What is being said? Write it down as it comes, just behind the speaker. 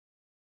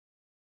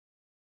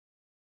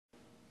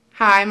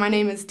Hi, my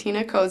name is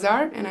Tina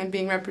Kozar, and I'm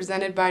being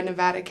represented by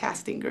Nevada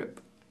Casting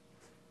Group.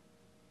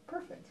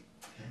 Perfect.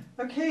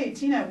 Okay,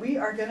 Tina, we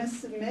are going to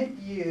submit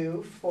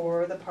you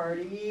for the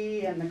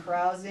party and the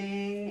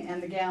carousing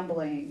and the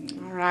gambling.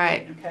 All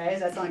right. Okay, does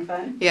that sound like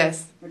fun?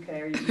 Yes.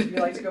 Okay, do you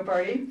like to go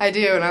party? I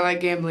do, and I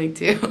like gambling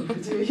too.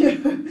 Do you?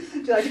 Do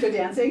you like to go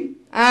dancing?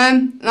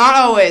 Not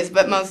always,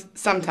 but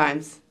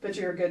sometimes. But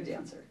you're a good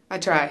dancer. I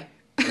try.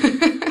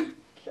 Okay.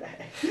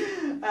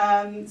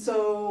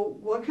 So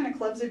what kind of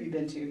clubs have you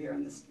been to here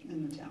in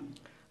the town?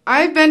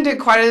 I've been to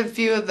quite a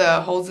few of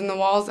the holes in the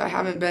walls. I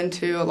haven't been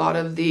to a lot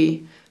of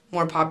the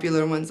more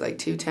popular ones like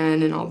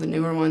 210 and all the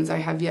newer ones. I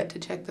have yet to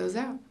check those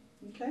out.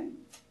 Okay.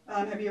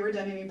 Have you ever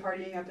done any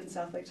partying up in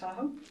South Lake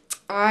Tahoe?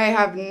 I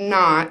have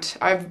not.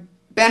 I've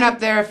been up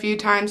there a few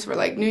times for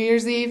like New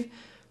Year's Eve,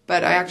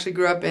 but I actually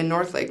grew up in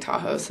North Lake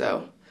Tahoe,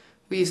 so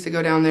we used to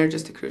go down there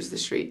just to cruise the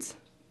streets.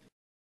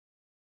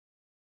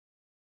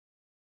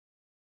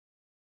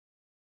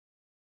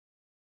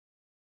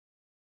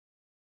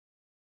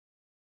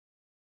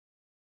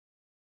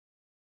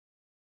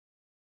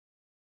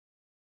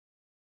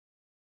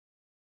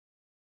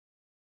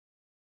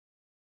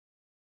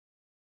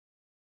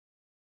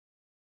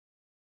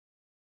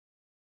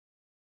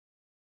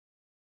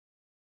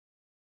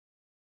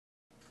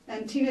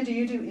 And Tina, do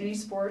you do any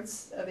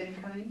sports of any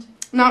kind?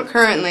 Not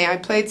currently. I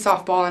played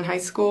softball in high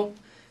school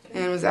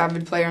and was an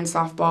avid player in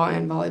softball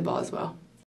and volleyball as well.